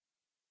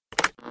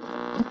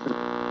The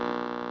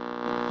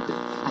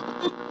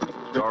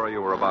story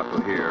you were about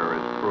to hear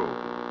is true.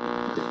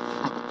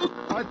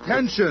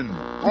 Attention,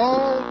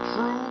 all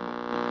true.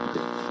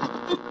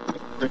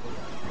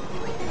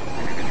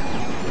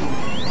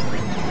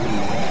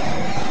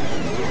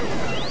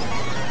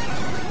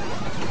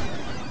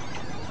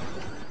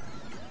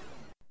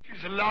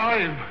 She's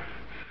alive!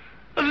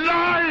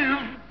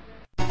 Alive!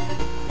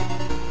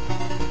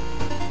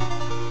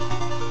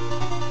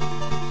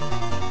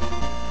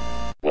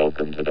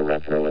 Welcome to the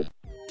Retro List.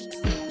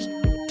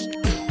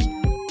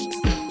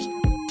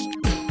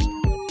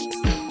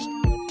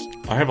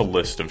 I have a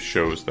list of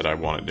shows that I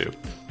want to do.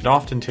 It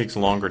often takes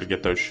longer to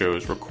get those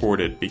shows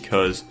recorded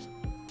because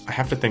I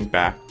have to think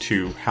back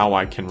to how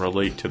I can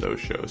relate to those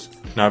shows.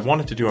 Now, I've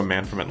wanted to do a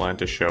Man from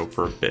Atlantis show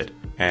for a bit,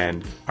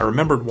 and I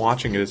remembered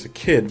watching it as a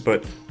kid,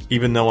 but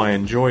even though I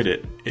enjoyed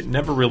it, it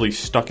never really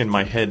stuck in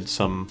my head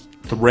some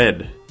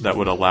thread that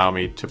would allow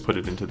me to put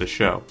it into the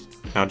show.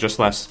 Now, just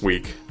last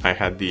week, I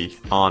had the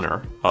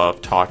honor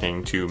of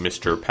talking to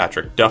Mr.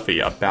 Patrick Duffy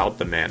about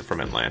the Man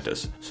from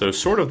Atlantis. So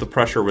sort of the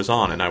pressure was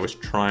on, and I was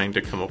trying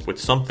to come up with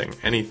something,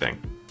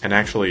 anything. And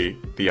actually,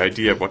 the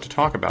idea of what to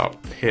talk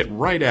about hit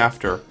right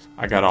after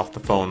I got off the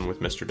phone with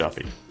Mr.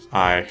 Duffy.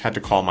 I had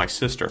to call my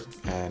sister,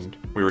 and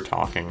we were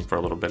talking for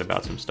a little bit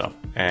about some stuff.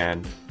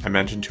 And I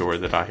mentioned to her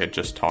that I had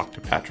just talked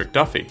to Patrick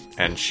Duffy,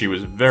 and she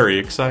was very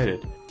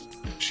excited.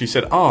 She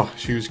said,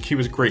 he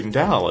was great in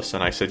Dallas.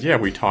 And I said, yeah,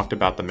 we talked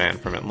about the Man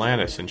from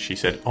Atlantis. And she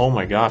said, oh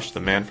my gosh, the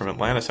Man from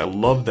Atlantis, I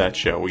love that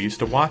show. We used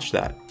to watch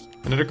that.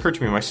 And it occurred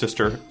to me, my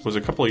sister was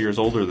a couple of years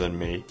older than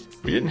me.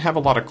 We didn't have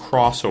a lot of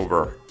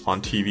crossover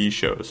on TV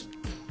shows.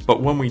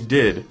 But when we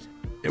did,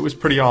 it was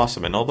pretty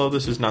awesome. And although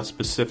this is not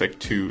specific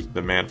to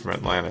the Man from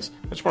Atlantis,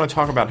 I just want to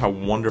talk about how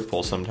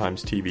wonderful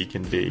sometimes TV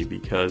can be,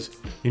 because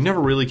you never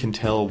really can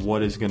tell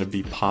what is going to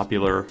be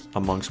popular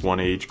amongst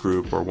one age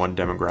group or one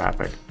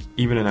demographic,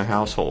 even in a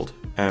household.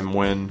 And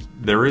when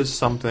there is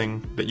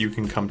something that you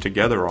can come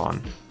together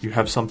on, you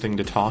have something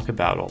to talk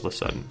about all of a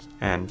sudden.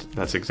 And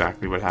that's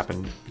exactly what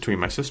happened between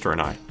my sister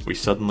and I. We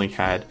suddenly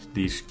had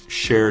these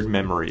shared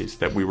memories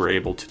that we were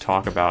able to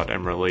talk about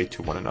and relate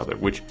to one another,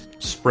 which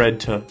spread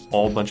to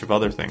all a bunch of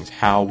other things,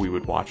 how we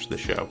would watch the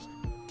show.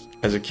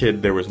 As a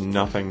kid, there was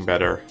nothing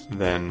better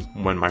than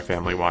when my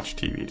family watched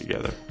TV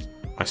together.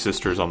 My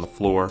sister's on the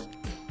floor,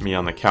 me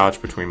on the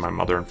couch between my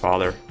mother and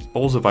father,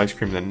 bowls of ice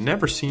cream that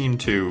never seemed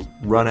to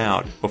run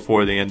out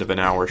before the end of an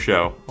hour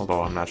show,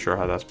 although I'm not sure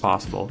how that's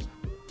possible.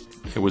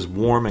 It was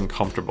warm and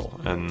comfortable,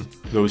 and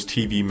those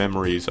TV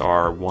memories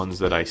are ones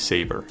that I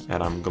savor,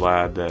 and I'm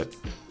glad that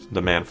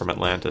the Man from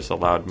Atlantis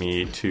allowed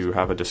me to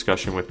have a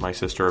discussion with my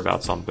sister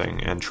about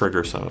something and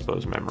trigger some of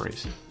those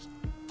memories.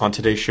 On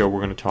today's show,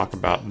 we're going to talk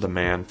about the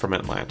Man from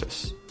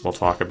Atlantis. We'll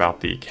talk about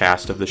the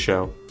cast of the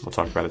show. We'll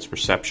talk about its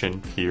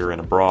reception here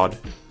and abroad.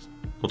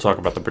 We'll talk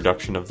about the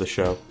production of the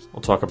show.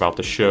 We'll talk about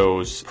the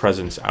show's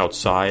presence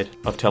outside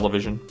of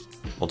television.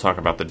 We'll talk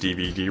about the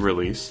DVD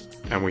release.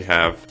 And we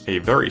have a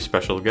very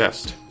special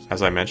guest.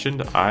 As I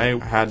mentioned, I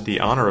had the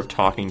honor of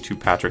talking to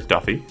Patrick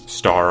Duffy,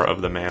 star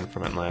of The Man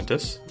from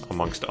Atlantis,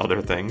 amongst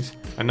other things.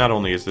 And not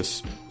only is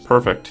this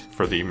perfect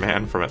for the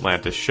Man from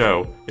Atlantis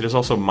show, it is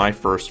also my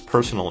first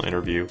personal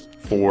interview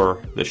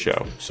for the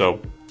show. So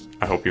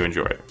I hope you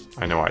enjoy it.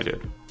 I know I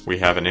did. We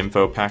have an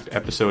info-packed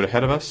episode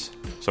ahead of us,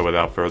 so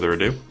without further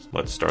ado,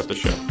 let's start the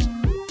show.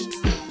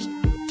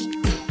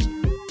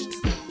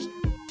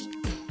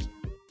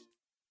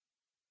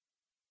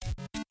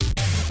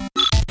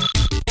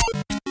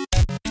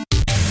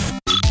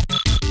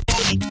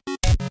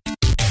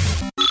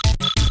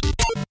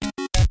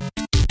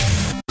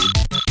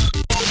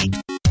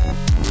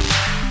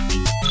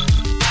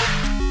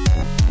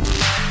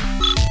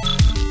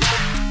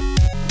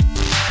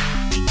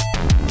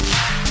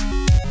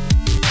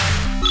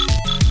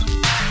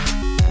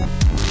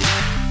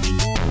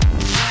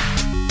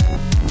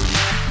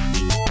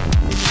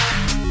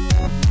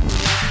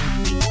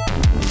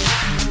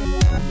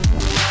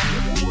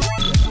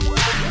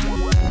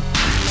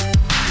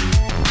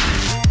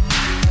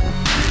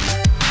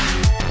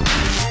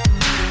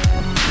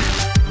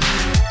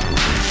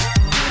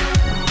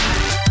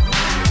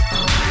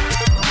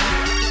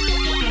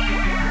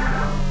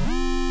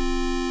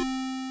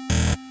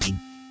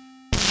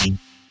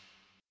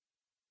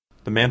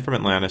 The Man from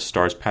Atlantis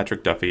stars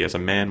Patrick Duffy as a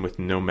man with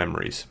no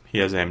memories. He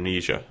has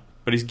amnesia,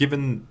 but he's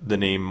given the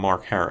name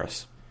Mark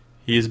Harris.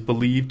 He is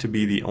believed to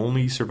be the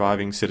only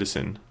surviving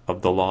citizen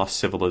of the lost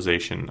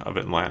civilization of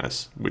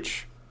Atlantis,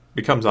 which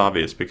becomes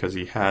obvious because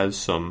he has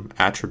some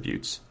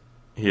attributes.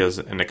 He has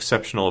an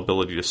exceptional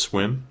ability to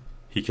swim.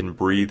 He can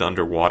breathe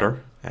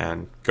underwater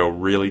and go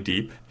really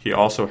deep. He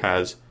also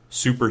has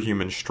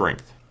superhuman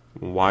strength.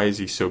 Why is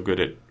he so good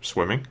at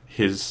swimming?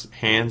 His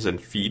hands and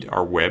feet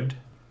are webbed,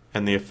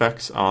 and the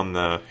effects on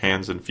the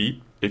hands and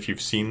feet, if you've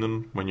seen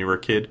them when you were a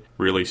kid,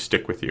 really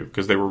stick with you,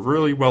 because they were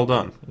really well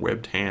done.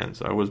 Webbed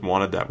hands. I always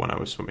wanted that when I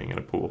was swimming in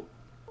a pool.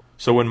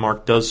 So when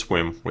Mark does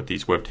swim with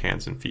these webbed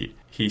hands and feet,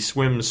 he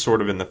swims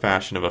sort of in the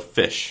fashion of a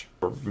fish,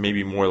 or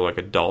maybe more like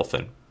a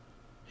dolphin.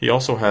 He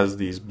also has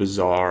these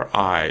bizarre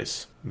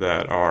eyes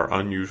that are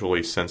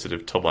unusually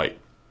sensitive to light.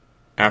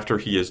 After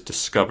he is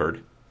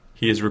discovered,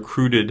 he is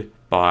recruited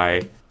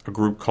by a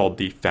group called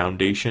the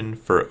Foundation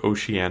for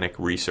Oceanic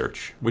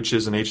Research, which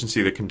is an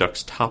agency that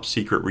conducts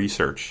top-secret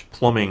research,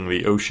 plumbing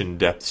the ocean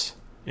depths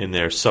in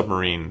their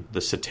submarine,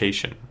 the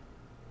Cetacean.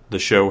 The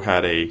show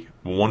had a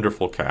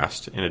wonderful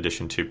cast in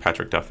addition to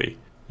Patrick Duffy.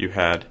 You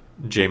had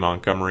Jay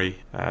Montgomery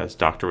as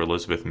Dr.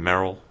 Elizabeth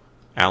Merrill,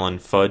 Alan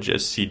Fudge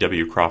as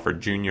C.W.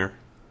 Crawford Jr.,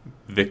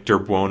 Victor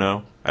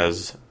Buono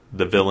as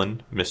the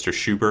villain, Mr.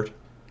 Schubert,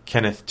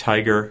 Kenneth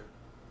Tiger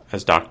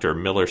as Dr.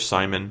 Miller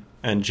Simon,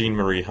 and Jean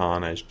Marie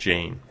Hahn as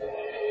Jane.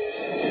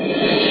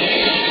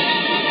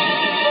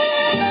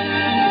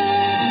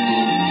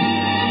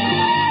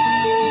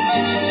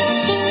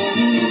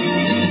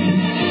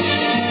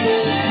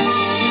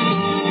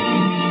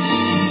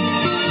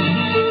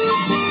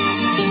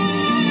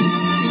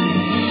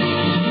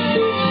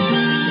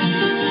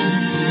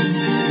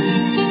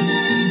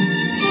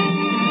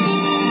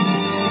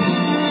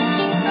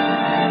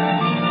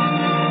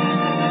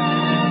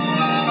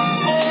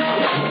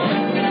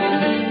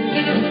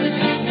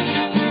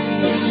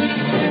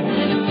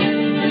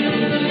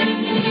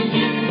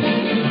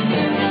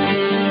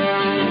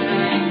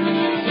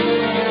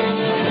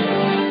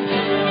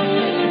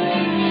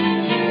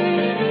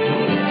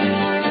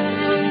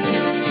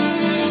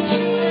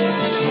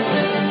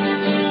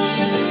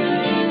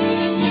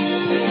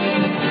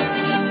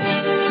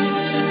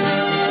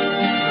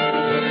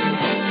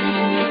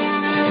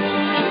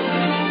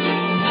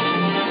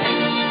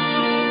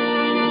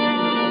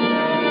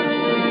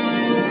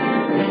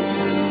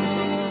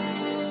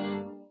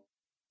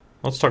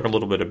 Let's talk a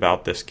little bit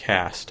about this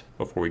cast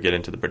before we get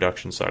into the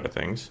production side of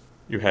things.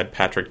 You had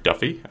Patrick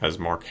Duffy as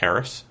Mark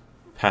Harris.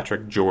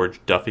 Patrick George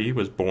Duffy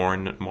was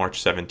born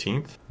March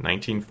 17th,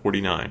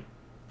 1949.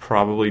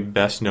 Probably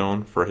best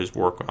known for his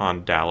work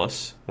on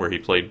Dallas, where he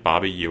played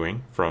Bobby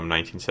Ewing from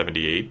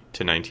 1978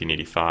 to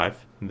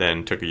 1985,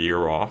 then took a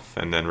year off,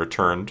 and then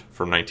returned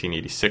from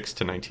 1986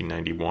 to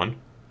 1991.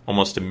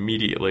 Almost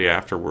immediately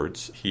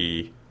afterwards,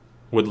 he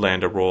would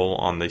land a role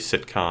on the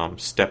sitcom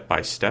Step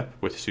by Step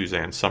with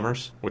Suzanne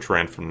Summers, which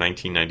ran from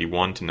 1991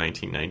 to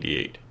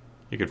 1998.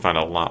 You can find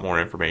a lot more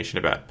information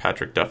about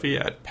Patrick Duffy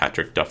at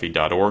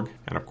patrickduffy.org,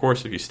 and of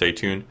course, if you stay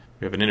tuned,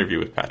 we have an interview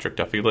with Patrick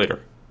Duffy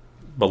later.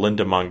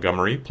 Belinda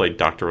Montgomery played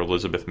Dr.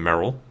 Elizabeth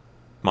Merrill.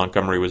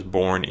 Montgomery was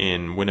born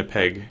in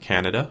Winnipeg,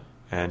 Canada,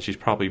 and she's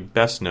probably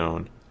best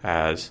known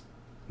as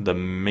the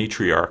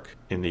matriarch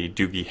in the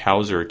Doogie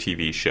Howser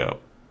TV show,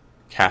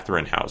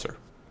 Catherine Howser.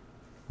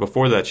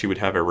 Before that, she would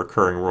have a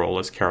recurring role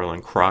as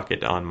Carolyn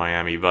Crockett on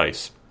Miami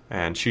Vice,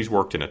 and she's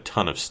worked in a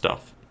ton of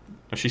stuff.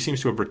 Now, she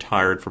seems to have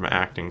retired from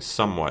acting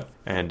somewhat,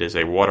 and is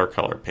a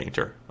watercolor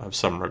painter of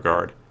some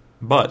regard.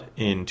 But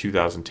in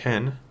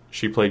 2010,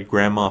 she played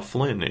Grandma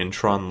Flynn in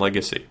Tron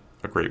Legacy,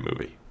 a great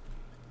movie.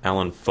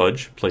 Alan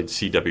Fudge played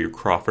C.W.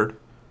 Crawford.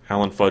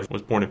 Alan Fudge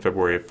was born in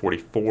February of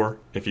 1944.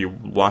 If you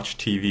watch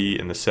TV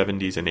in the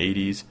 70s and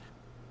 80s,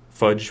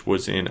 Fudge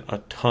was in a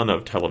ton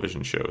of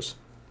television shows.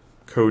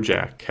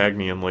 Kojak,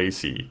 Cagney and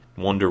Lacey,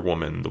 Wonder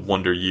Woman, The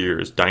Wonder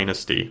Years,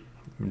 Dynasty,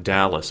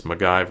 Dallas,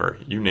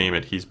 MacGyver, you name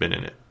it, he's been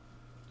in it.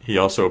 He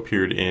also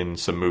appeared in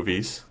some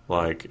movies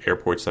like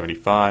Airport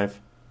 75,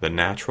 The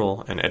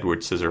Natural, and Edward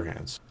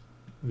Scissorhands.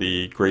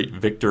 The great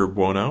Victor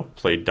Buono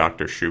played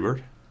Dr.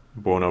 Schubert.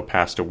 Buono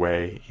passed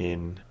away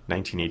in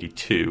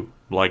 1982.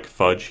 Like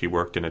Fudge, he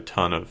worked in a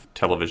ton of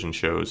television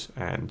shows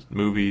and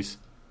movies.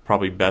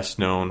 Probably best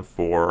known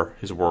for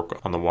his work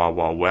on the Wild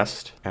Wild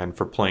West and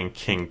for playing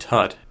King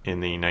Tut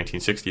in the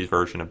 1960s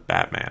version of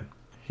Batman.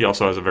 He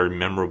also has a very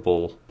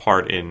memorable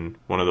part in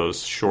one of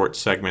those short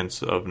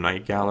segments of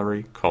Night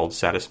Gallery called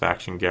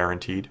Satisfaction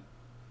Guaranteed.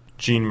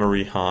 Jean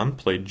Marie Hahn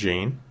played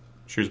Jane.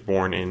 She was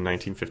born in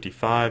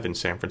 1955 in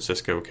San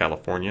Francisco,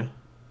 California.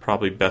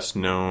 Probably best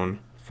known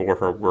for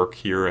her work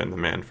here in The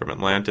Man from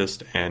Atlantis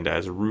and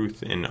as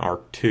Ruth in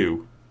Arc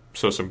 2,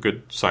 so some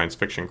good science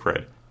fiction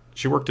cred.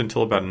 She worked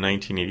until about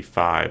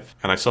 1985,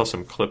 and I saw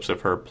some clips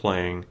of her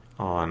playing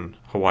on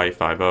Hawaii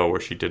Five-0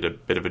 where she did a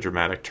bit of a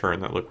dramatic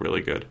turn that looked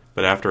really good.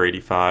 But after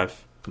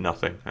 85,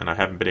 nothing, and I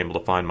haven't been able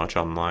to find much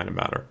online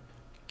about her.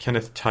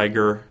 Kenneth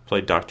Tiger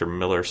played Dr.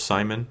 Miller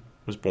Simon,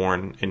 was born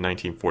in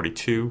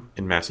 1942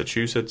 in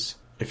Massachusetts.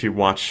 If you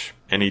watch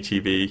any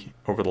TV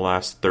over the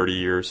last 30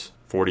 years,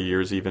 40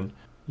 years even,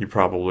 you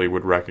probably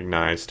would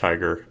recognize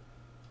Tiger.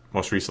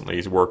 Most recently,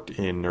 he's worked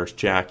in Nurse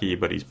Jackie,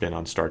 but he's been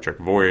on Star Trek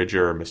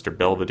Voyager, Mr.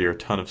 Belvedere, a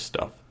ton of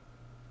stuff.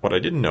 What I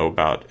didn't know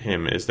about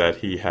him is that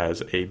he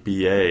has a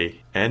BA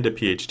and a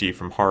PhD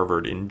from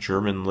Harvard in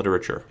German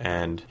literature,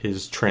 and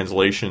his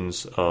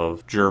translations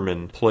of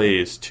German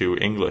plays to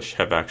English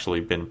have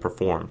actually been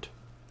performed.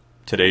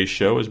 Today's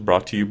show is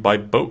brought to you by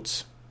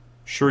boats.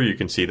 Sure, you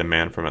can see The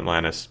Man from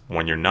Atlantis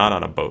when you're not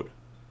on a boat,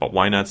 but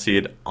why not see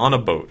it on a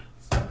boat?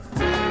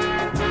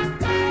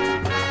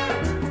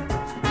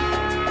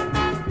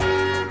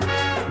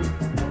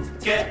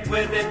 Get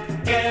with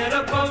it, get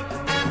a boat.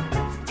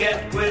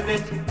 Get with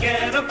it,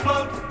 get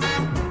afloat.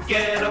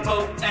 Get a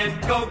boat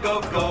and go, go,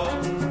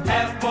 go.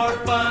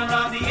 fun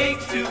on the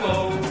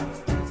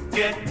H2O.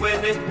 Get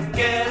with it,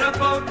 get a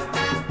boat.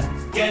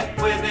 Get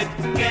with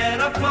it, get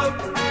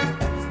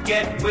afloat.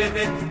 Get with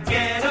it,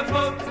 get a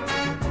boat.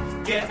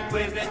 Get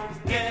with it,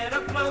 get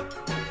afloat.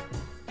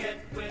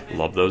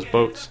 Love those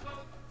boats.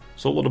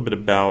 So a little bit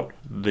about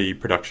the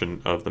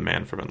production of The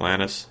Man from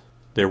Atlantis.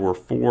 There were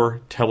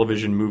 4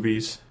 television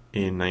movies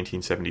in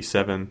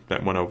 1977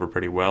 that went over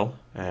pretty well,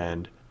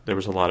 and there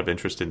was a lot of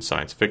interest in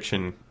science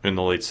fiction in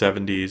the late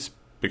 70s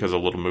because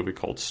of a little movie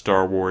called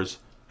Star Wars,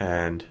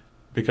 and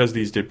because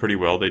these did pretty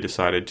well, they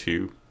decided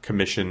to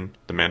commission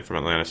The Man from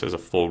Atlantis as a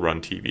full-run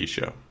TV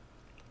show.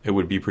 It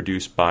would be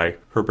produced by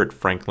Herbert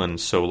Franklin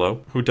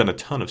Solo, who'd done a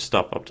ton of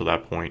stuff up to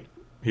that point.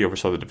 He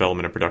oversaw the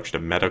development and production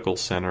of Medical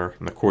Center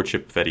and The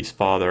Courtship of Eddie's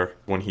Father.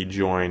 When he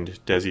joined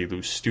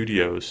Desilu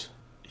Studios,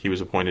 he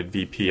was appointed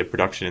VP of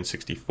Production in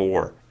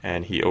 '64,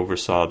 and he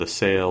oversaw the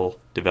sale,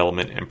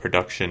 development, and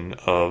production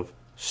of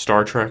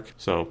Star Trek,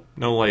 so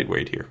no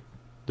lightweight here.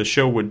 The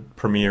show would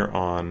premiere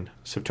on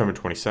September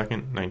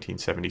 22nd,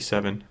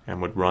 1977,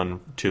 and would run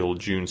till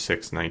June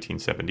 6,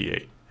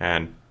 1978.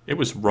 And it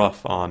was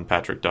rough on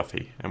Patrick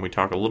Duffy, and we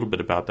talk a little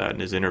bit about that in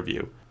his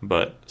interview,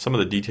 but some of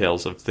the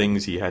details of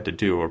things he had to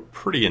do are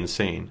pretty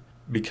insane.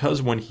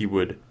 Because when he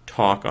would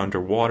talk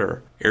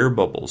underwater, air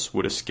bubbles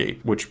would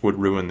escape, which would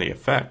ruin the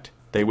effect.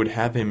 They would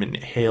have him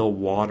inhale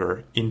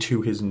water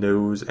into his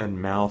nose and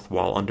mouth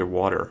while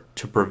underwater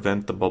to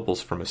prevent the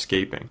bubbles from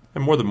escaping.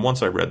 And more than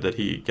once I read that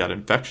he got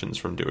infections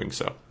from doing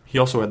so. He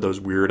also had those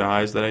weird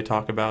eyes that I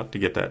talk about to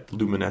get that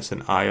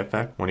luminescent eye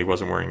effect when he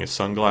wasn't wearing his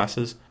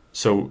sunglasses.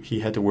 So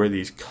he had to wear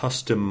these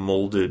custom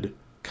molded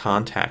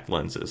contact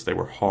lenses. They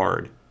were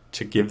hard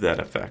to give that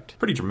effect.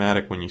 Pretty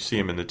dramatic when you see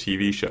him in the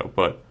TV show,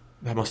 but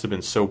that must have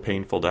been so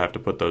painful to have to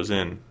put those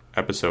in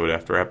episode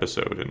after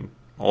episode and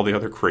all the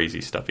other crazy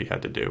stuff he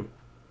had to do.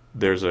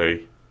 There's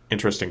a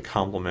interesting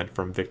compliment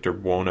from Victor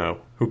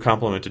Buono, who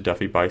complimented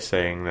Duffy by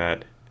saying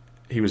that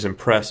he was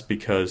impressed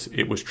because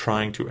it was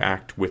trying to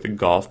act with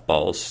golf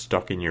balls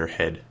stuck in your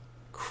head.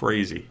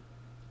 Crazy.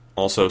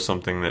 Also,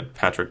 something that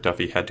Patrick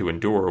Duffy had to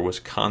endure was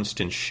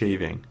constant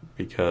shaving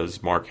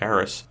because Mark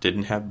Harris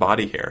didn't have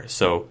body hair,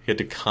 so he had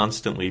to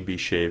constantly be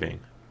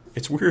shaving.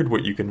 It's weird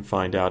what you can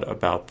find out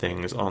about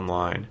things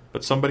online,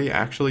 but somebody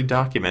actually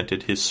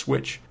documented his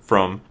switch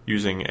from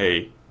using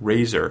a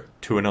razor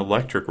to an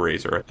electric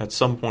razor at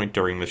some point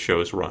during the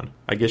show's run.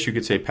 I guess you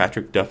could say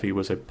Patrick Duffy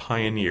was a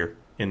pioneer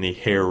in the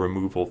hair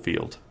removal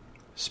field.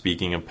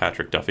 Speaking of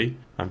Patrick Duffy,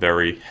 I'm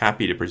very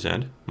happy to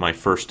present my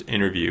first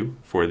interview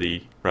for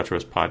the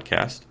Retros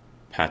podcast,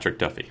 Patrick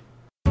Duffy.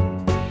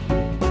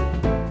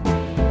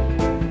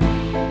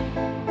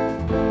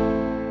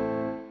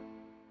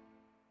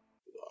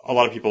 A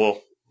lot of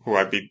people who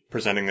I'd be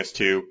presenting this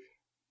to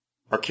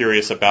are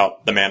curious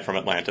about The Man from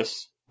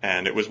Atlantis,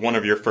 and it was one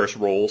of your first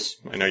roles.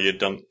 I know you'd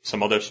done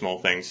some other small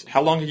things.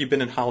 How long had you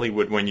been in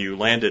Hollywood when you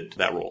landed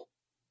that role?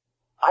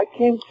 I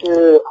came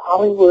to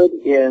Hollywood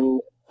in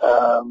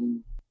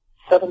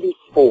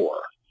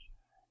 74.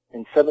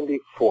 In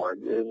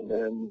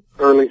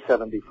early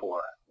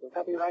 74. Would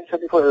that be right?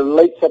 74, or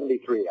late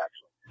 73,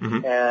 actually.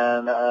 Mm-hmm.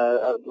 And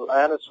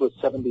Atlantis was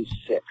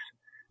 76.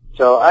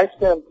 So I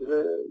spent,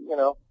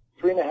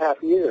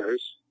 3.5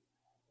 years,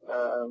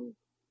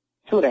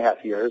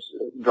 2.5 years,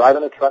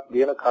 driving a truck,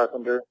 being a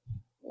carpenter,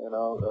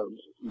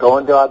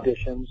 going to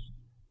auditions,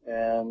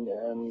 and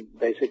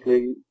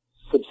basically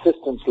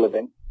subsistence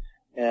living,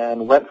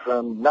 and went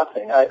from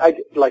nothing. I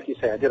like you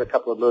say, I did a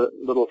couple of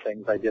little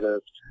things. I did a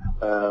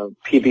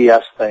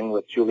PBS thing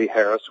with Julie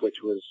Harris,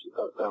 which was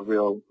a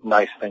real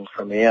nice thing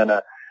for me, and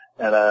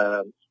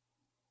a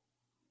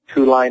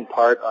 2-line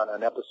part on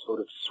an episode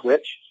of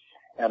Switch,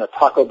 and a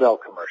Taco Bell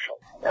commercial.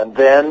 And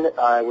then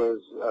I was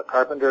a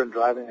carpenter and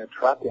driving a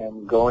truck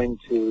and going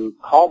to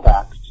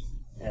callbacks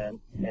and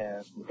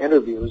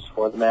interviews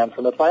for The Man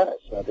from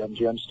Atlantis at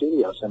MGM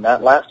Studios. And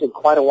that lasted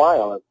quite a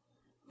while,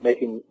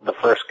 making the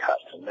first cut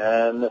and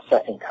then the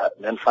second cut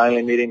and then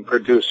finally meeting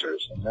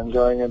producers and then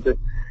going into,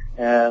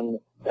 and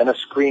then a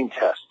screen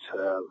test,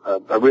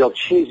 a real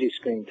cheesy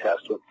screen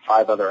test with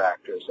 5 other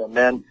actors. And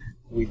then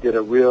we did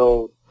a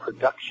real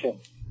production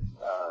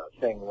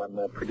thing when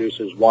the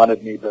producers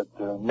wanted me, but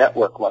the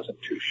network wasn't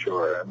too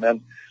sure. And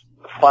then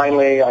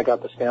finally I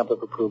got the stamp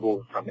of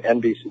approval from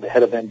NBC, the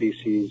head of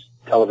NBC's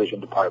television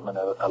department,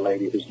 a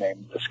lady whose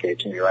name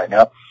escapes me right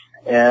now,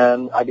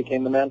 and I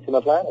became The Man from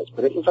Atlantis.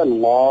 But it was a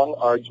long,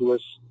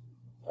 arduous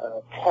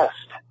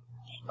test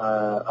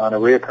on a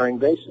reoccurring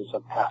basis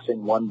of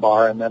passing one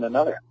bar and then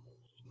another.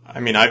 I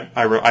mean,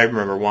 I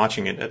remember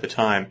watching it at the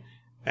time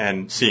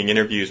and seeing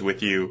interviews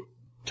with you,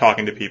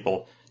 talking to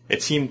people.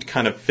 It seemed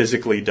kind of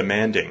physically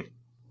demanding.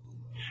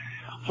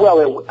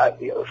 Well,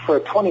 for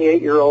a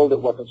 28-year-old, it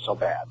wasn't so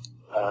bad.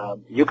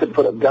 You could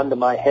put a gun to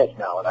my head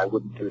now and I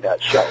wouldn't do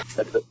that show.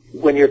 But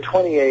when you're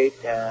 28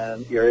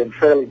 and you're in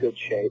fairly good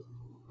shape,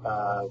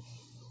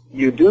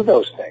 you do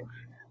those things.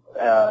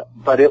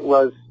 But it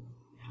was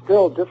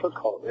still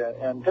difficult.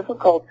 And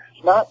difficult,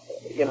 not,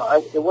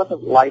 it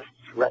wasn't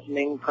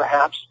life-threatening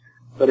perhaps,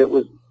 but it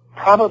was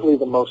probably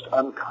the most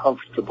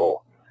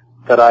uncomfortable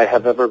that I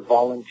have ever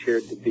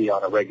volunteered to be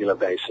on a regular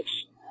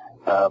basis.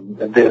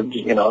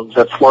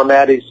 The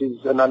format is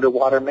he's an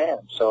underwater man.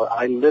 So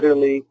I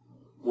literally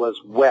was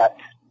wet,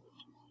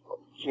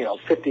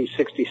 50,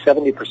 60,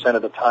 70%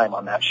 of the time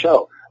on that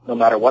show, no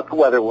matter what the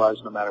weather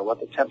was, no matter what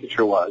the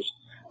temperature was.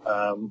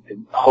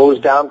 Hose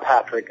down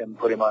Patrick and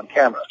put him on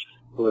camera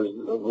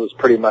was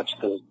pretty much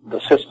the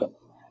system.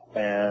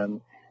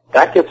 And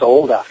that gets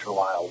old after a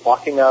while.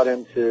 Walking out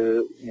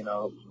into,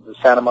 the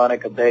Santa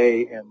Monica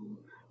Bay in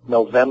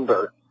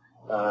November,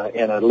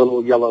 in a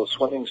little yellow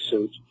swimming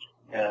suit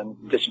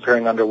and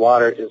disappearing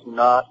underwater is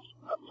not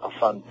a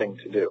fun thing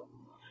to do.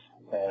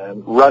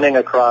 And running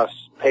across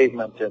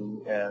pavement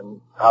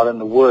and out in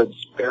the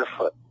woods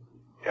barefoot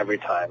every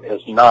time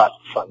is not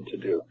fun to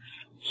do.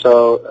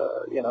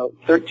 So,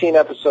 13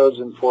 episodes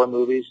and 4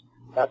 movies,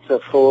 that's a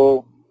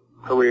full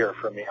career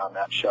for me on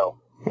that show.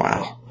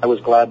 Wow. I was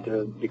glad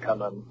to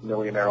become a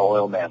millionaire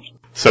oil man.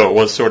 So it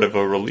was sort of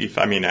a relief,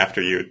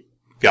 after you'd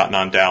gotten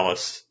on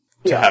Dallas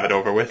to have it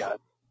over with? Yeah.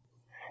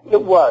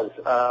 It was.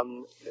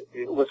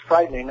 It was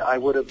frightening. I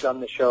would have done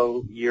the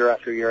show year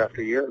after year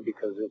after year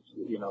because it's,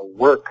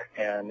 work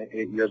and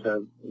you're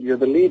the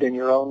lead in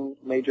your own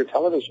major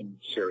television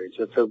series.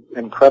 It's an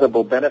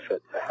incredible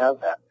benefit to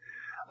have that.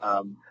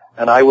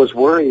 And I was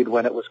worried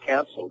when it was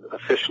canceled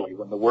officially,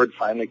 when the word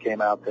finally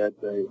came out that,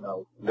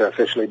 they're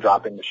officially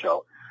dropping the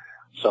show.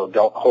 So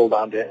don't hold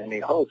on to any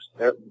hopes.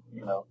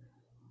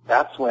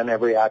 That's when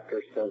every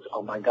actor says,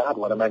 oh my God,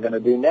 what am I going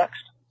to do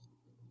next?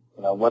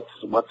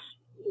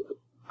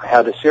 I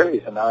had a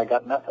series and now I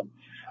got nothing.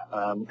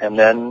 And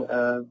then,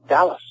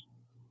 Dallas.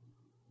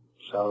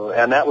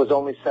 And that was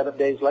only 7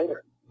 days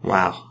later.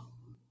 Wow.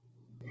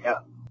 Yeah.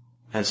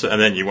 And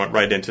then you went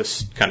right into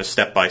kind of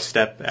step by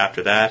step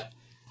after that.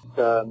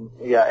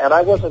 And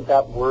I wasn't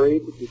that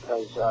worried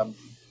because,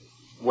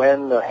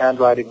 when the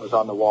handwriting was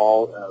on the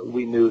wall,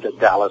 we knew that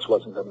Dallas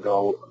wasn't going to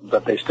go,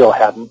 but they still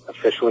hadn't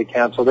officially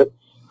canceled it.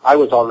 I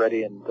was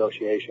already in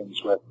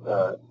negotiations with,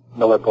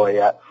 Miller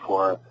Boyett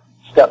for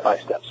Step by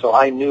Step. So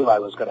I knew I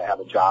was going to have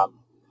a job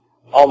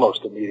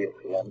almost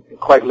immediately. And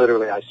quite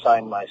literally, I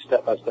signed my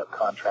Step by Step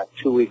contract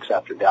 2 weeks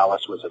after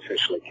Dallas was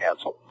officially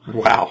canceled.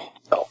 Wow.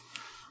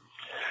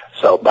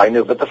 So I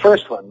knew. But the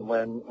first one,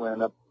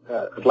 when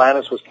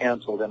Atlantis was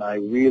canceled and I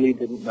really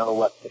didn't know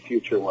what the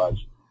future was,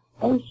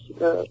 that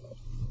was,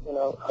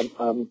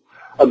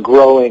 a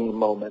growing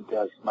moment,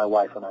 as my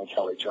wife and I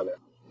tell each other,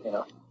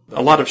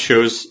 A lot of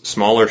shows,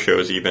 smaller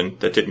shows even,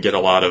 that didn't get a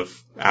lot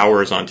of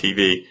hours on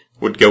TV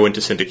would go into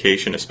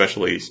syndication,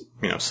 especially,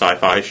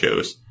 sci-fi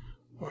shows.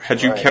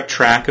 Had you kept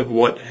track of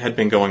what had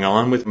been going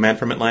on with Man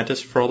from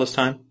Atlantis for all this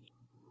time?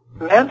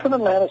 Man from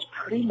Atlantis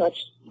pretty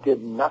much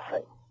did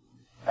nothing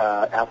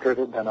after it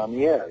had been on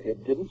the air.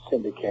 It didn't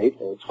syndicate,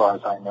 as far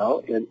as I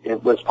know.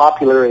 It was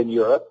popular in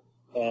Europe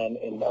and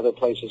in other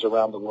places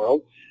around the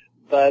world,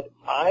 but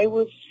I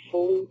was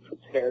fully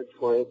prepared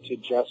for it to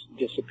just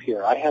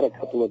disappear. I had a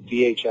couple of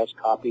VHS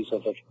copies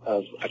of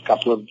a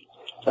couple of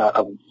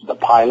the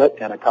pilot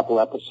and a couple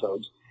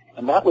episodes,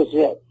 and that was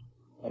it.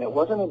 And it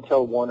wasn't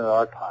until Warner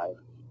Archive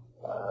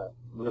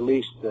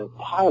released the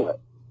pilot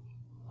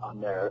on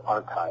their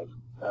archive,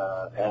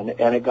 and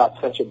it got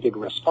such a big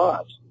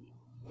response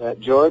that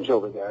George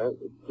over there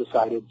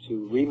decided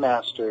to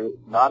remaster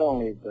not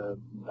only the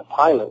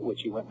pilot,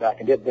 which he went back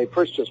and did. They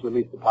first just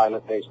released the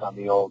pilot based on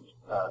the old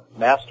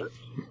master.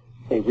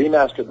 They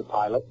remastered the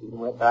pilot, and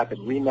went back and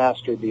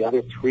remastered the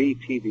other 3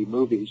 TV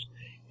movies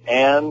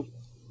and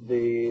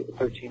the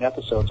 13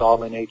 episodes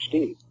all in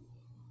HD.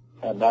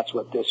 And that's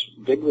what this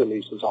big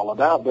release is all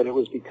about. But it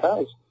was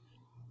because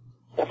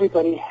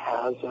everybody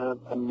has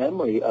a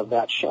memory of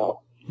that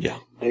show. Yeah.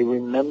 They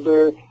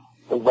remember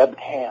the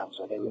webcams,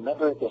 or they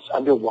remember this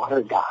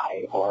underwater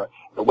guy, or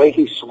the way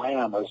he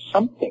swam, or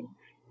something.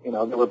 They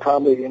were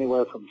probably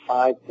anywhere from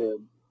 5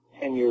 to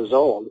 10 years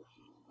old,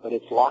 but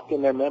it's locked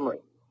in their memory.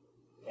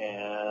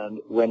 And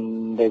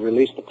when they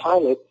released the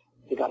pilot,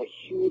 they got a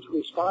huge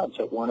response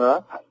at Warner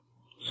Archive.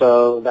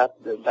 So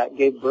that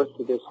gave birth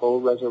to this whole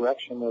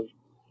resurrection of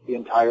the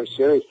entire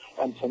series.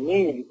 And to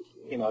me,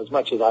 as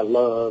much as I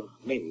love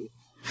me,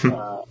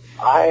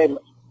 I'm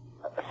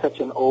such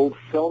an old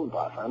film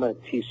buff. I'm a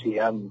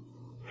TCM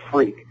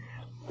freak.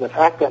 The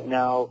fact that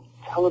now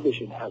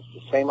television has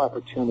the same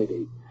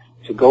opportunity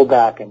to go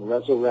back and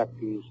resurrect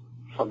these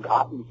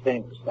forgotten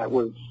things that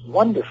were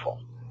wonderful,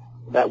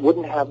 that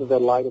wouldn't have the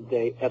light of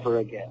day ever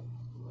again,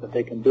 that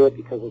they can do it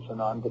because it's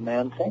an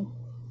on-demand thing.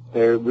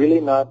 They're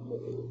really not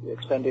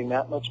expending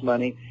that much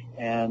money,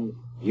 and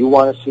you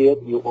want to see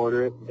it, you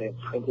order it, they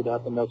print it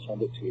up, and they'll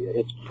send it to you.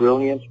 It's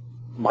brilliant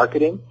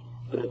marketing,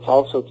 but it's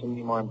also, to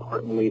me, more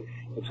importantly,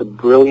 it's a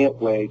brilliant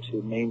way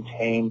to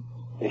maintain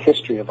the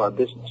history of our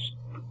business.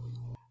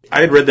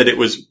 I had read that it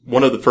was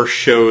one of the first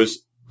shows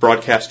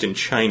broadcast in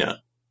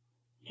China.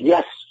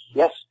 Yes.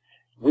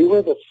 We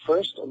were the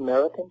first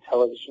American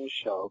television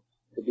show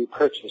to be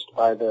purchased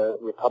by the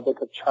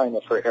Republic of China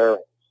for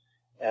airing.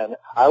 And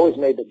I always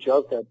made the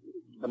joke that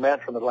the Man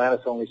from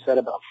Atlantis only said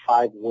about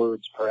 5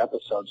 words per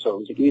episode, so it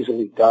was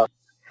easily done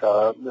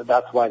So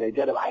that's why they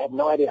did it. I have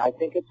no idea. I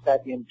think it's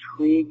that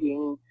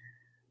intriguing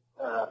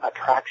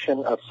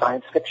attraction of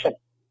science fiction.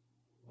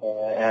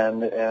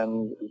 And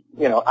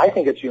you know, I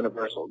think it's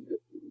universal.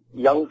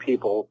 Young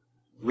people,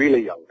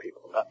 really young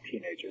people, not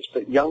teenagers,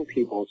 but young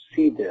people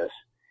see this,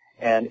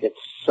 and it's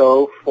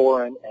so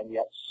foreign and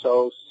yet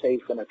so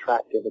safe and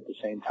attractive at the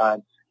same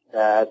time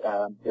that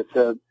it's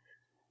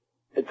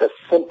a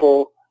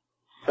simple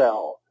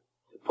sell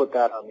to put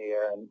that on the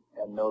air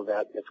and know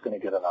that it's going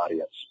to get an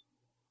audience.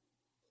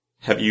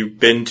 Have you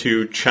been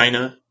to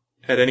China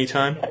at any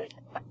time?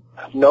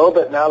 No,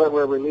 but now that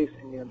we're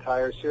releasing the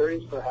entire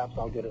series, perhaps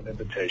I'll get an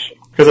invitation.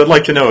 Because I'd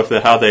like to know if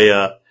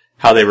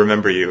how they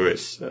remember you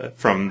is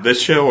from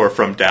this show or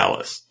from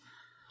Dallas.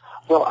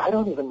 Well, I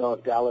don't even know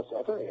if Dallas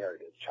ever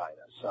aired in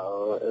China,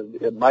 so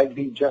it might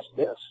be just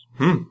this.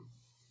 I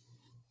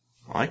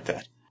like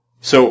that.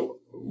 So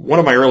one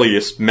of my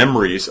earliest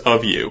memories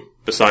of you,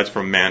 besides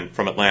from Man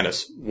from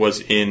Atlantis, was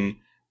in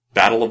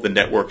Battle of the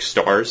Network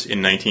Stars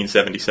in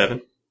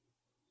 1977.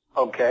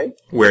 Okay.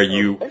 Where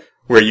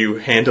you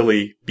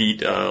handily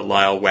beat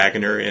Lyle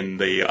Waggoner in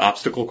the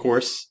obstacle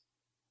course.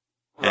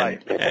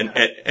 Right.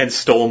 And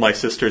stole my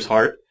sister's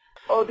heart.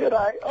 Oh, did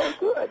I? Oh,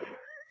 good.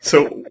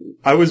 So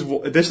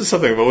this is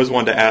something I've always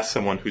wanted to ask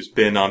someone who's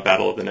been on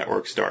Battle of the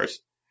Network Stars.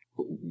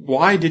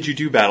 Why did you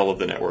do Battle of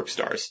the Network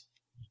Stars?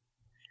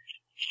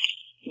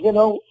 You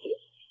know,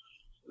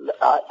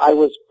 I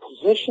was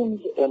positioned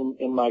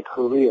in my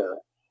career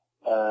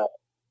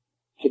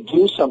to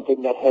do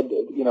something that had,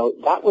 you know,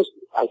 that was,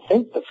 I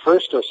think, the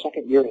first or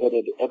second year it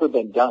had ever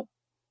been done.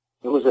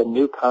 It was a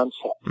new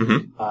concept.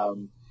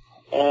 Mm-hmm.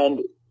 And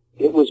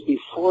it was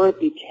before it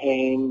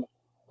became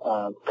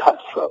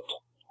cutthroat.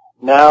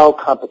 Now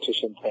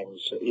competition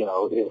things, you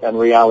know, and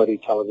reality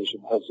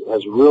television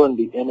has ruined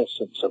the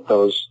innocence of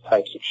those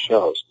types of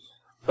shows.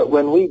 But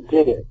when we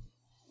did it,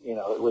 you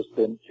know, it was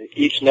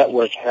each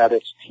network had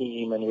its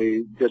team and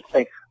we did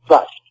things,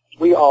 but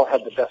we all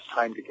had the best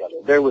time together.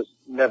 There was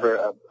never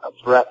a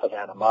breath of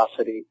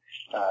animosity.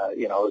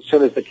 You know, as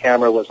soon as the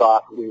camera was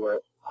off, we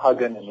were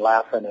hugging and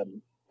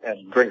laughing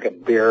and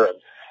drinking beer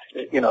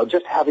and, you know,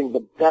 just having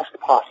the best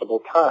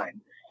possible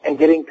time and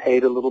getting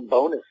paid a little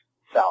bonus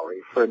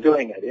salary for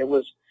doing it. It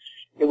was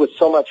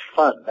so much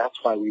fun. That's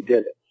why we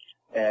did it.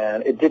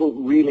 And it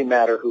didn't really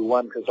matter who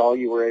won because all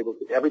you were able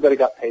to, everybody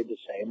got paid the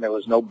same. There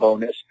was no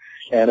bonus.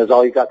 And as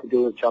all you got to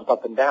do was jump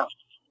up and down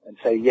and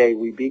say, yay,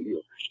 we beat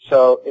you.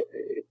 So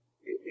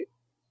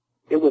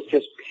it was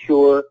just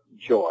pure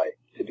joy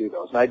to do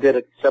those. And I did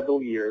it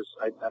several years.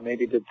 I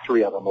maybe did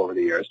 3 of them over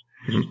the years.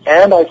 Mm-hmm.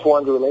 And I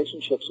formed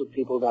relationships with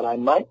people that I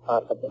might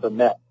not have ever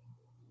met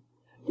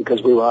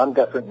because we were on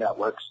different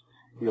networks.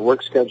 Your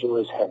work schedule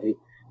is heavy.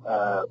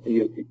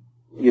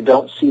 You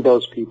don't see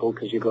those people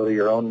because you go to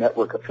your own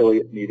network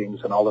affiliate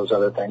meetings and all those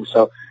other things.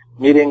 So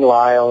meeting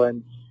Lyle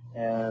and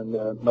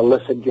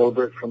Melissa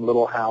Gilbert from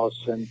Little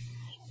House and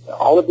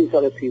all of these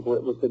other people,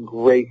 it was a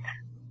great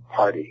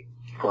party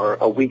for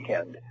a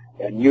weekend,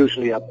 and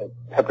usually up at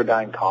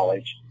Pepperdine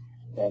College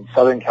in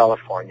Southern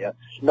California.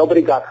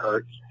 Nobody got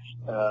hurt.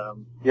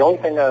 The only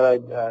thing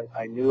that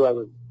I knew I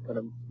was going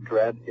to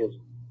dread is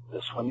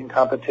the swimming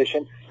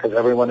competition because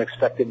everyone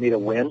expected me to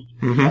win,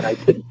 mm-hmm. and I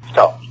didn't.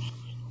 So,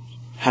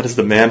 how does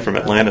the Man from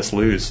Atlantis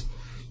lose?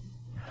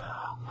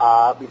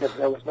 Because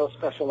there was no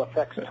special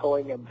effects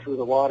towing him through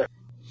the water.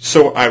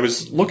 So I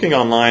was looking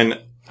online,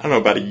 I don't know,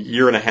 about a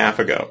year and a half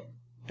ago,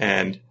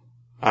 and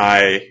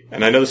I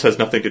know this has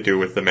nothing to do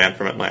with the Man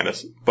from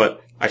Atlantis,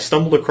 but I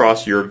stumbled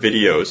across your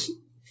videos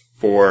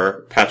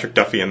for Patrick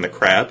Duffy and the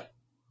Crab.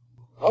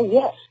 Oh,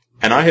 yes.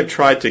 And I have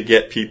tried to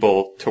get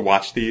people to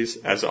watch these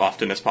as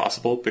often as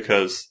possible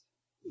because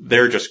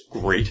they're just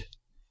great.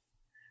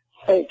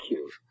 Thank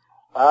you.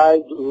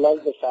 I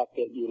love the fact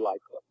that you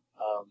like them.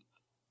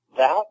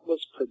 That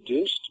was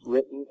produced,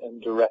 written,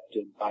 and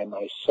directed by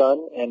my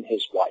son and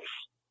his wife.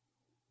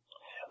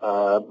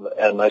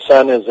 And my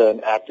son is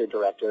an actor,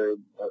 director,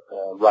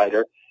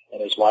 writer,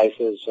 and his wife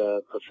is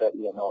a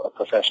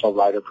professional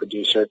writer,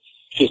 producer.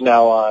 She's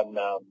now on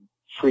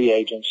Free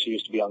Agent. She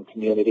used to be on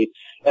Community.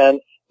 And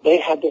they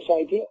had this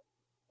idea,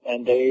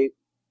 and they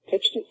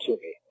pitched it to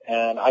me,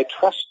 and I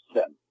trust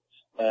them.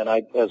 And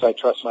as I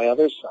trust my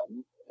other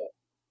son,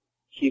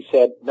 he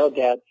said, no,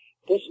 Dad,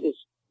 this is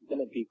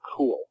going to be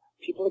cool.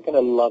 People are going to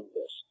love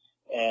this.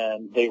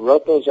 And they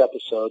wrote those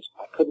episodes.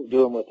 I couldn't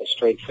do them with a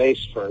straight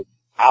face for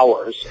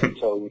hours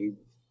until we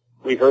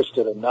rehearsed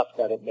it enough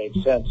that it made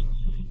sense.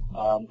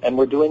 And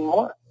we're doing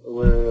more.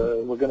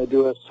 We're going to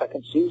do a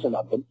second season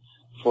of them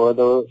for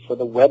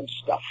the web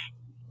stuff.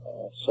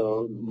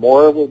 So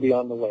more will be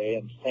on the way,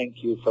 and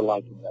thank you for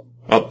liking them.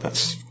 Oh,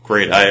 that's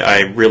great.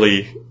 I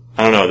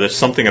don't know, there's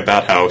something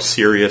about how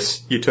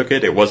serious you took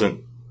it. It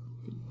wasn't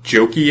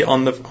jokey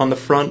on the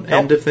front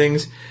end of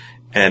things,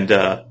 and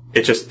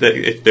it just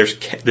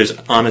there's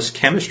honest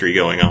chemistry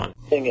going on.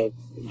 The thing is,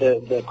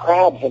 the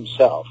Crab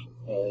himself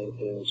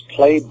is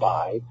played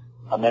by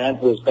a man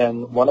who has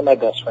been one of my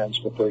best friends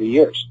for 30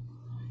 years.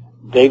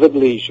 David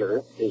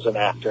Leisure is an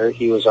actor.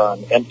 He was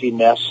on Empty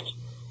Nest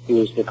He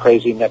was the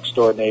crazy next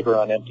door neighbor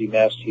on Empty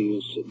Nest. He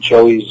was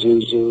Joey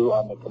Zuzu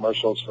on the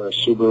commercials for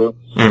Subaru,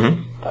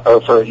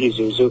 or for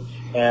Isuzu.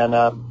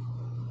 And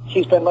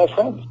he's been my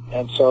friend.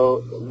 And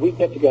so we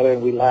get together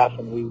and we laugh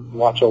and we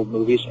watch old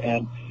movies.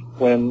 And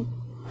when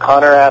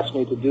Connor asked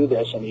me to do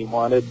this and he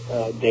wanted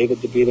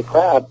David to be the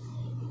crab,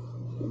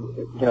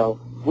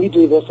 we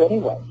do this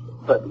anyway.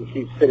 But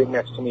he's sitting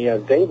next to me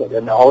as David,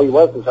 and all he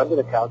was under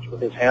the couch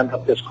with his hand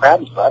up this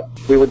crab's butt.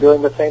 We were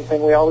doing the same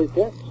thing we always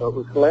did, so it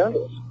was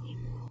hilarious.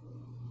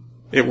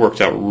 It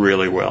worked out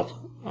really well.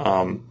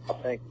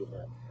 Thank you,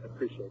 man. I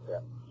appreciate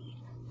that.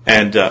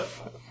 And,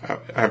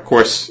 of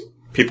course,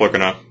 people are going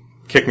to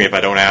kick me if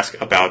I don't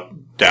ask about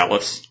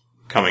Dallas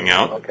coming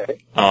out. Okay.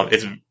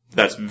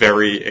 That's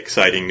very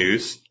exciting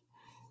news.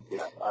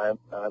 Yeah,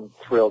 I'm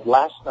thrilled.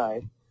 Last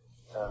night,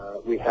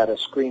 we had a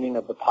screening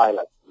of the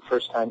pilot.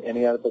 First time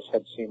any of us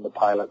had seen the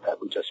pilot that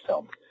we just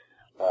filmed.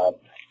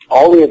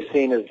 All we had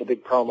seen is the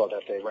big promo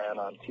that they ran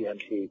on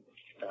TNT,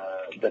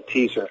 the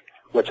teaser,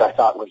 which I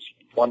thought was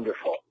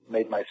wonderful.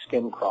 Made my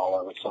skin crawl.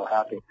 I was so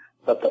happy.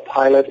 But the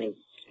pilot is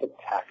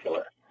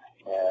spectacular.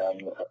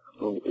 And,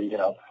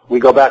 we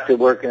go back to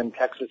work in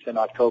Texas in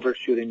October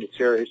shooting the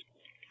series,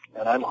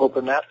 and I'm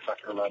hoping that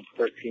sucker runs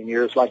 13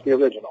 years like the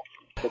original.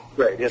 It's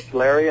great. It's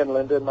Larry and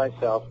Linda and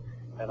myself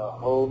and a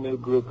whole new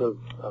group of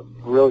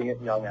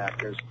brilliant young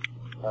actors.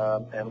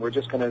 And we're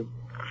just going to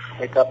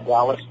pick up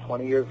Dallas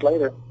 20 years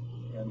later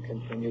and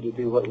continue to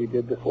do what we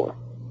did before.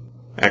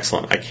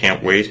 Excellent. I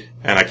can't wait.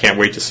 And I can't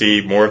wait to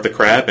see more of The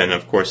Crab and,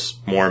 of course,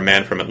 more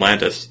Man from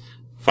Atlantis.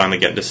 Finally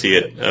getting to see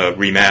it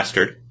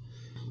remastered.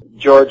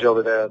 George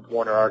over there at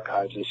Warner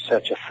Archives is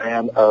such a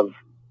fan of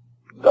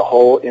the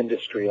whole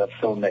industry of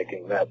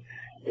filmmaking that,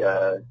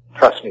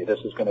 trust me,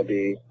 this is going to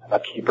be a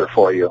keeper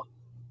for you.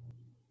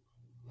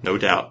 No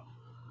doubt.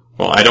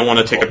 Well, I don't want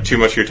to take up too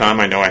much of your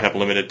time. I know I have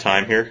limited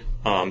time here.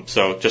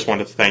 So just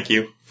wanted to thank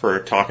you for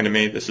talking to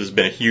me. This has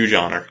been a huge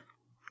honor.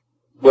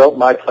 Well,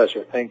 my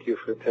pleasure. Thank you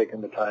for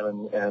taking the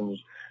time and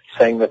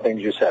saying the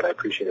things you said. I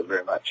appreciate it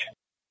very much.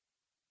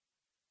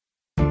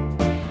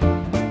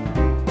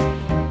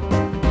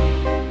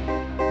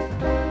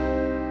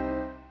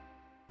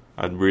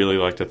 I'd really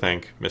like to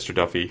thank Mr.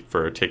 Duffy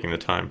for taking the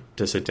time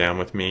to sit down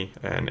with me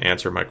and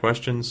answer my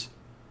questions.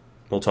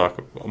 We'll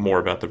talk more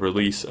about the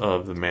release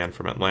of The Man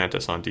from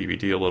Atlantis on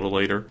DVD a little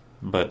later,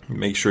 but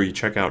make sure you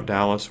check out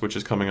Dallas, which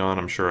is coming on.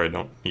 I'm sure I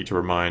don't need to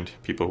remind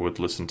people who would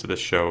listen to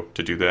this show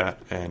to do that.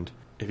 And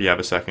if you have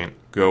a second,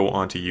 go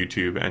onto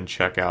YouTube and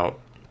check out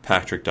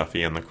Patrick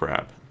Duffy and the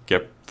Crab.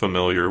 Get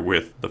familiar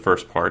with the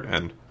first part,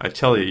 and I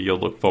tell you, you'll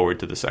look forward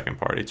to the second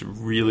part. It's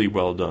really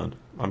well done.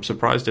 I'm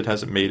surprised it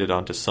hasn't made it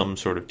onto some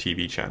sort of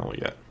TV channel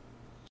yet.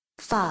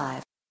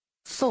 5,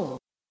 4,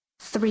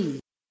 3,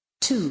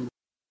 2,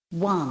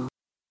 1.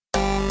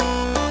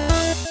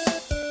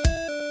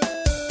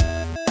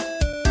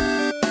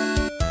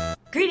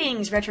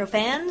 Greetings, retro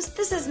fans!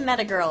 This is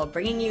Metagirl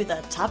bringing you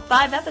the top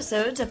 5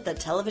 episodes of the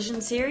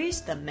television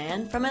series The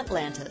Man from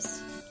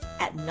Atlantis.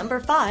 At number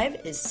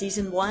 5 is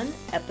Season 1,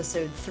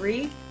 Episode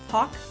 3,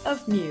 Hawk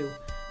of Mu.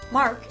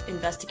 Mark,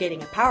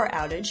 investigating a power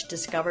outage,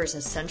 discovers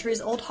a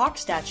centuries-old hawk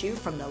statue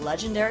from the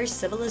legendary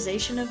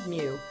civilization of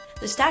Mu.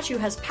 The statue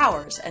has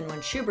powers, and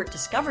when Schubert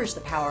discovers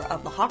the power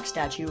of the hawk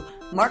statue,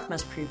 Mark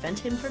must prevent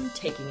him from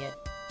taking it.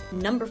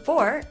 Number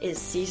 4 is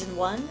Season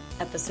 1,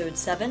 Episode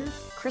 7,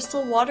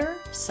 Crystal Water,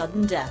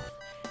 Sudden Death.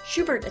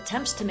 Schubert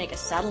attempts to make a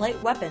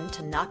satellite weapon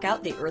to knock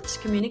out the Earth's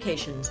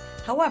communications.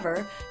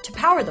 However, to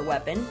power the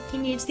weapon, he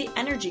needs the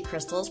energy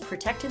crystals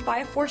protected by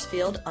a force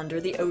field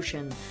under the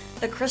ocean.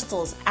 The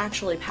crystals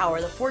actually power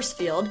the force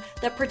field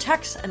that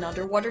protects an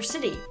underwater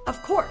city,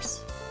 of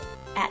course.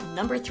 At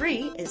number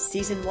 3 is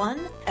Season 1,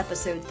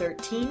 Episode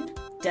 13,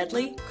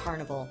 Deadly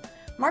Carnival.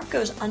 Mark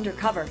goes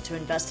undercover to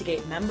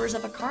investigate members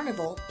of a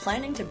carnival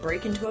planning to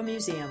break into a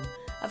museum.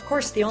 Of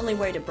course, the only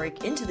way to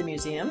break into the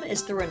museum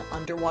is through an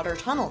underwater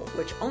tunnel,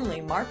 which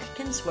only Mark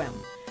can swim.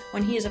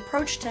 When he is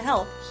approached to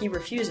help, he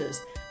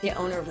refuses. The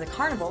owner of the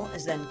carnival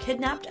is then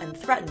kidnapped and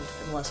threatened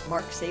unless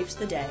Mark saves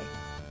the day.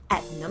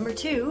 At number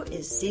 2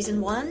 is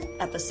Season 1,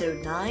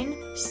 Episode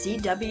 9,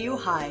 C.W.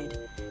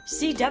 Hyde.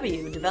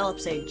 C.W.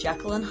 develops a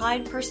Jekyll and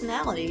Hyde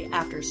personality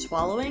after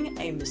swallowing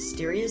a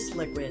mysterious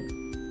liquid.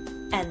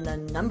 And the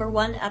number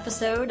 1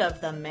 episode of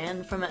The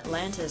Man from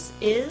Atlantis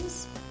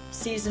is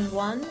Season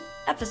 1,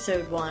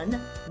 Episode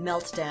 1,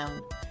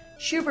 Meltdown.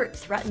 Schubert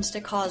threatens to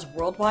cause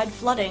worldwide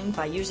flooding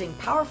by using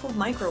powerful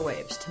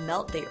microwaves to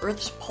melt the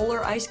Earth's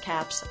polar ice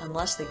caps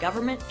unless the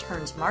government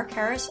turns Mark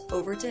Harris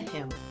over to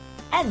him.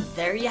 And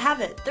there you have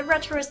it, the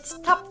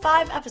Retroists' top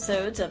 5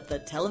 episodes of the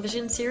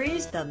television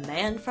series The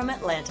Man from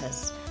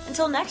Atlantis.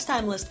 Until next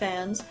time, List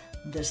fans,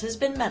 this has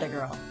been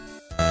Metagirl.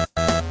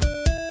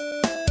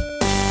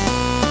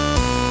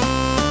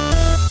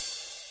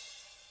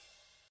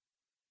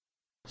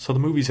 So the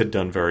movies had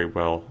done very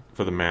well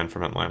for The Man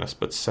from Atlantis,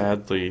 but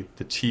sadly,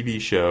 the TV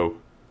show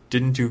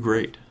didn't do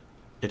great.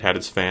 It had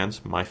its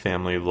fans, my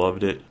family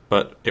loved it,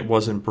 but it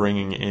wasn't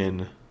bringing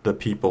in the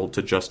people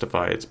to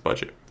justify its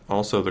budget.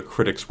 Also, the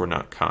critics were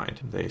not kind.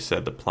 They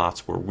said the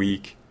plots were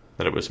weak,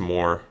 that it was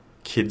more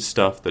kid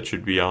stuff that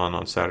should be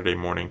on Saturday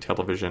morning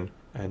television.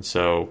 And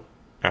so,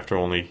 after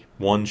only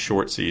one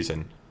short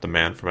season, The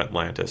Man from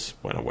Atlantis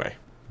went away.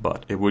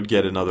 But it would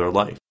get another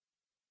life.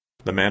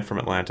 The Man from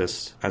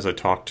Atlantis, as I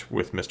talked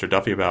with Mr.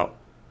 Duffy about,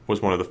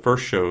 was one of the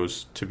first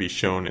shows to be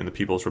shown in the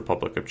People's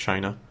Republic of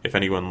China. If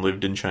anyone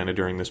lived in China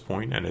during this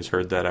point and has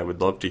heard that, I would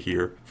love to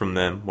hear from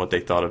them what they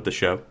thought of the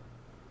show.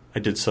 I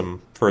did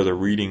some further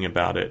reading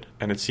about it,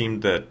 and it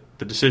seemed that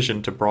the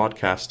decision to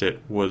broadcast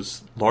it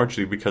was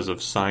largely because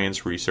of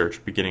science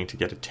research beginning to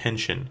get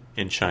attention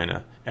in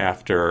China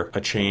after a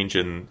change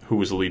in who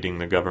was leading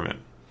the government.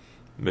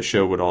 The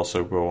show would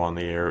also go on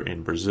the air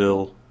in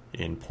Brazil,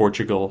 in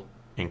Portugal,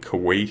 in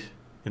Kuwait,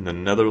 in the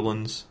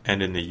Netherlands,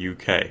 and in the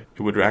UK.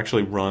 It would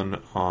actually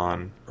run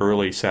on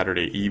early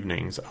Saturday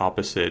evenings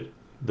opposite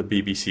the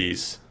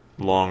BBC's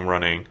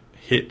long-running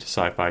hit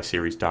sci-fi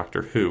series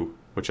Doctor Who,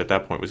 which at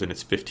that point was in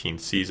its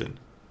 15th season.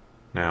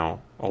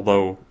 Now,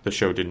 although the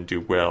show didn't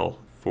do well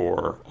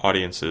for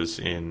audiences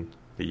in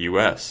the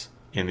US,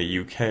 in the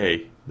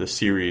UK, the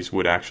series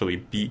would actually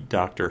beat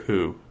Doctor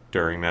Who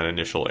during that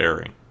initial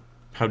airing.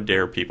 How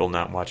dare people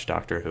not watch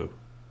Doctor Who?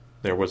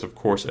 There was, of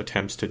course,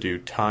 attempts to do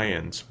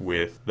tie-ins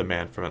with The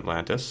Man from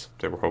Atlantis.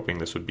 They were hoping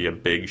this would be a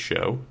big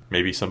show.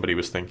 Maybe somebody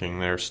was thinking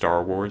they're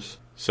Star Wars.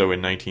 So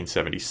in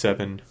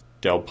 1977,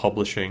 Dell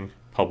Publishing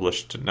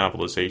published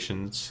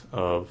novelizations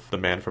of The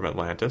Man from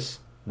Atlantis,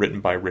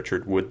 written by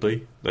Richard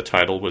Woodley. The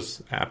title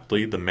was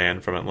aptly The Man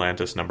from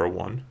Atlantis No.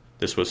 1.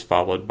 This was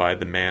followed by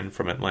The Man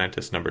from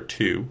Atlantis No.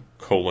 2,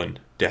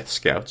 Death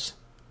Scouts,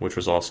 which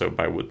was also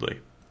by Woodley.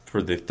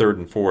 For the third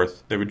and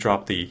fourth, they would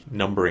drop the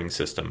numbering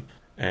system,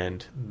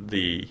 and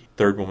the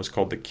third one was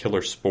called The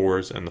Killer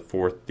Spores, and the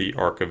fourth, The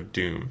Ark of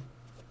Doom.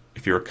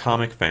 If you're a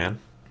comic fan,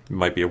 you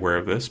might be aware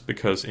of this,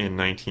 because in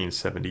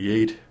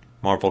 1978,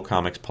 Marvel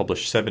Comics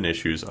published 7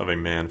 issues of a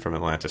Man from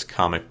Atlantis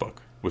comic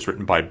book. It was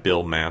written by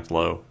Bill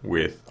Mantlo,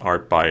 with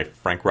art by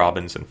Frank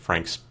Robbins and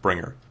Frank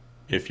Springer.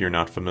 If you're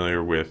not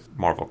familiar with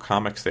Marvel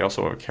Comics, they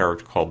also have a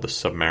character called the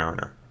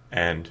Submariner.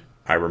 And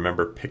I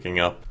remember picking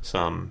up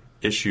some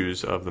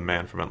issues of the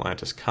Man from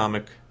Atlantis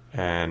comic,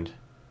 and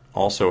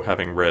also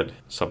having read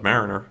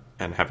Submariner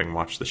and having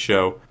watched the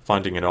show,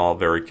 finding it all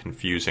very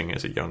confusing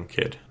as a young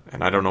kid.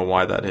 And I don't know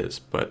why that is,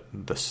 but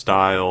the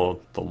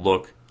style, the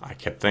look, I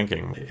kept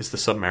thinking, is the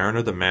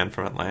Submariner the Man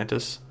from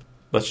Atlantis?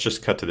 Let's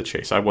just cut to the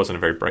chase. I wasn't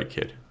a very bright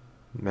kid.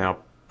 Now,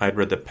 I'd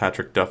read that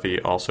Patrick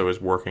Duffy also is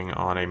working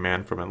on a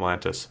Man from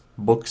Atlantis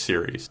book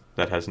series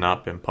that has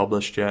not been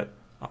published yet.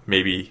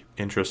 Maybe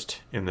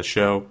interest in the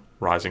show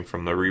rising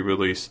from the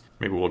re-release.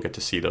 Maybe we'll get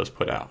to see those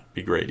put out.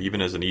 Be great.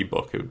 Even as an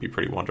ebook, it would be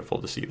pretty wonderful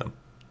to see them.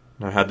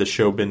 Now, had the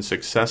show been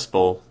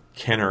successful,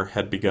 Kenner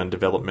had begun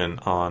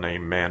development on a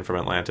Man from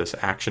Atlantis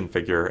action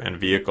figure and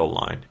vehicle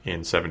line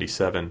in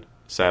 1977.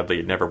 Sadly,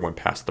 it never went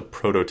past the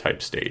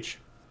prototype stage.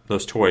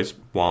 Those toys,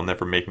 while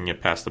never making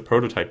it past the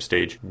prototype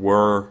stage,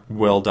 were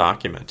well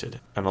documented,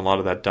 and a lot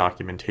of that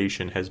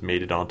documentation has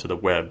made it onto the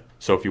web.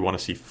 So if you want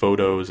to see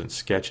photos and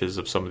sketches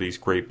of some of these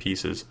great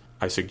pieces,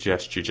 I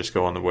suggest you just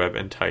go on the web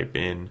and type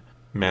in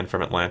Man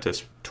from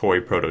Atlantis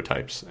toy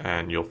prototypes,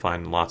 and you'll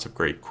find lots of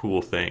great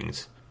cool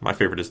things. My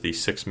favorite is the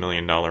 $6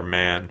 Million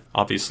Man.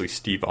 Obviously,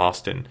 Steve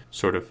Austin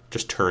sort of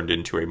just turned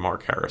into a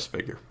Mark Harris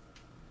figure.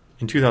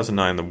 In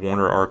 2009, the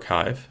Warner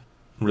Archive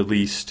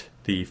released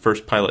the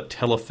first pilot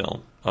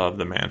telefilm of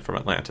The Man from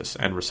Atlantis,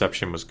 and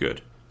reception was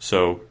good.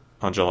 So,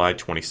 on July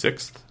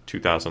 26th,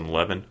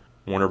 2011,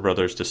 Warner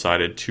Brothers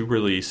decided to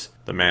release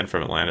The Man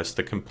from Atlantis,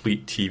 the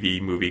complete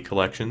TV movie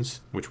collections,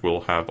 which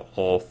will have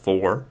all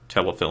 4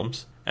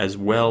 telefilms, as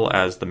well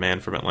as The Man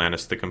from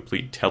Atlantis, the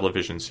complete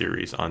television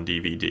series on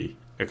DVD,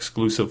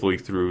 exclusively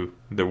through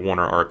the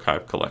Warner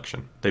Archive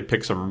collection. They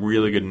picked some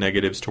really good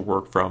negatives to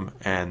work from,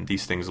 and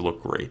these things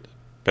look great.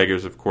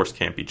 Beggars, of course,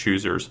 can't be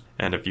choosers,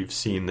 and if you've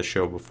seen the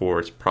show before,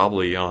 it's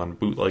probably on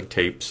bootleg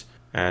tapes,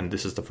 and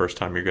this is the first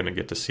time you're going to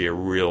get to see a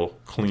real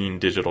clean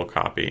digital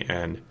copy,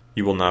 and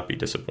you will not be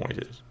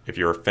disappointed. If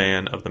you're a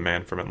fan of The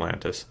Man from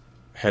Atlantis,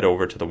 head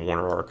over to the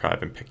Warner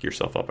Archive and pick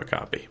yourself up a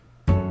copy.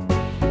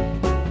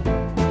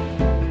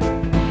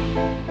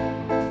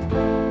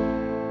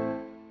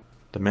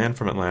 The Man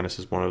from Atlantis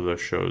is one of those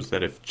shows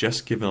that, if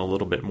just given a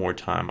little bit more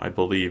time, I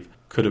believe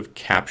could have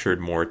captured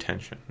more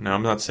attention. Now,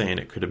 I'm not saying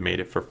it could have made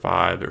it for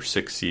 5 or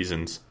 6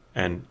 seasons,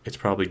 and it's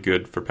probably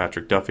good for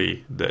Patrick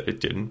Duffy that it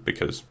didn't,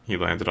 because he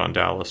landed on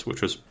Dallas,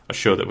 which was a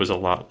show that was a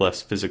lot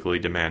less physically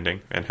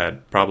demanding and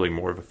had probably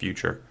more of a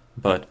future.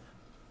 But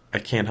I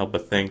can't help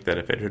but think that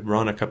if it had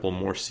run a couple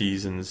more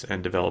seasons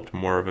and developed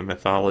more of a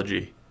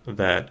mythology,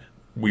 that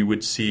we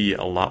would see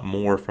a lot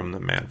more from The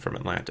Man from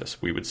Atlantis.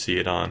 We would see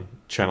it on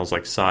channels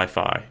like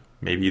Sci-Fi.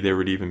 Maybe there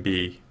would even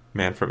be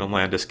Man from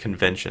Atlantis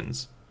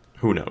conventions.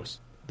 Who knows?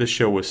 This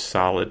show was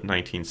solid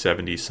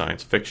 1970s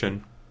science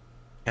fiction,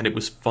 and it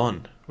was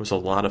fun. It was a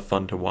lot of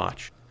fun to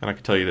watch. And I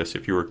can tell you this,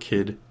 if you were a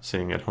kid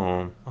sitting at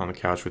home on the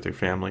couch with your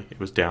family, it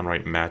was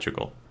downright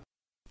magical.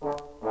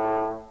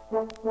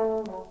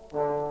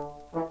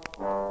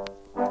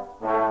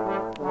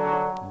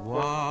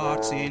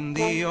 What's in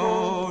the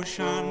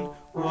ocean?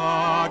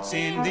 What's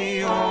in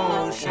the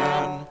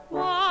ocean?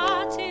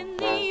 What's in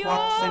the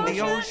What's in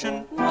the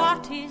ocean?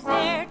 What is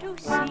there to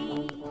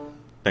see?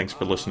 Thanks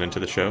for listening to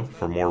the show.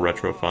 For more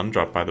retro fun,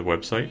 drop by the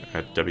website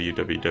at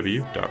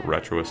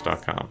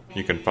www.retroist.com.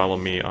 You can follow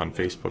me on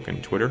Facebook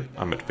and Twitter.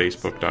 I'm at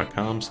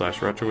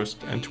facebook.com/retroist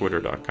and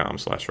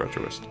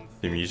twitter.com/retroist.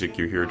 The music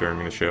you hear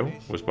during the show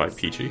was by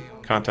Peachy.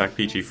 Contact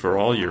Peachy for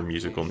all your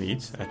musical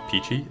needs at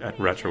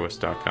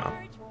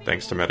peachy@retroist.com.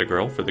 Thanks to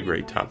Metagirl for the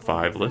great top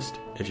 5 list.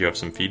 If you have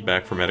some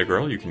feedback for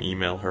Metagirl, you can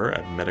email her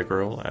at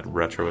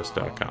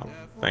metagirl@retroist.com.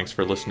 Thanks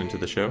for listening to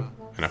the show,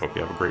 and I hope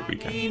you have a great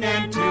weekend.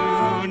 And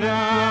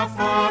tuna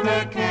for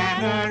the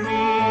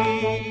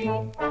cannery.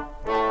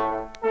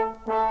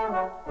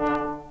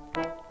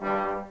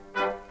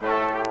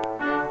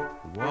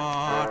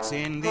 What's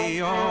in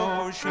the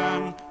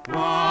ocean?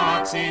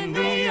 What's in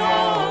the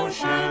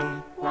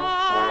ocean?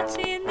 What's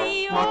in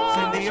the ocean? What's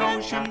in the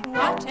ocean?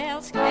 What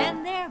else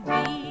can there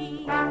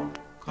be?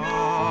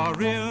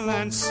 Coral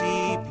and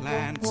sea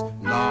plants,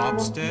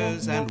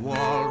 lobsters and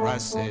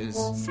walruses,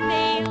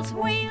 Snails,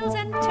 whales,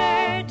 and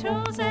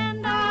turtles,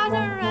 and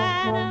other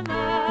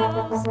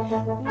animals.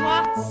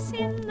 What's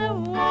in the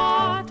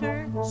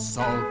water?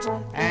 salt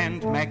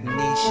and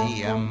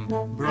magnesium,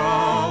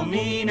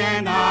 bromine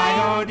and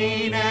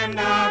iodine and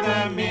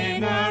other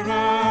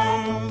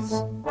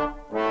minerals.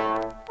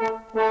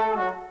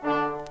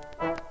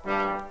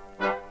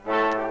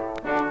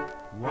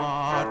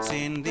 What's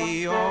in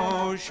the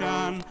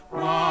ocean?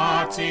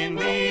 What's in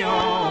the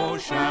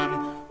ocean?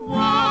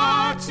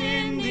 What's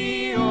in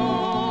the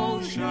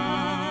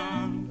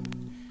ocean?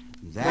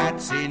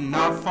 That's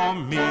enough for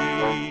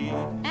me.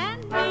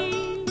 And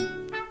me.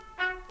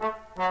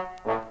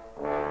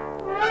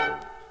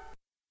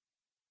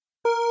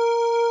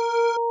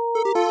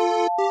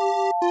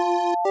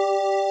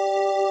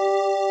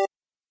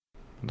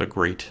 The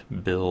great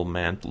Bill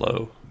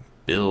Mantlo.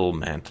 Bill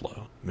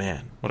Mantlo.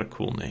 Man, what a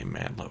cool name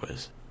Mantlo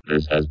is.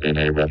 This has been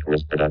a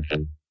Retroist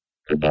production.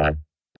 Goodbye.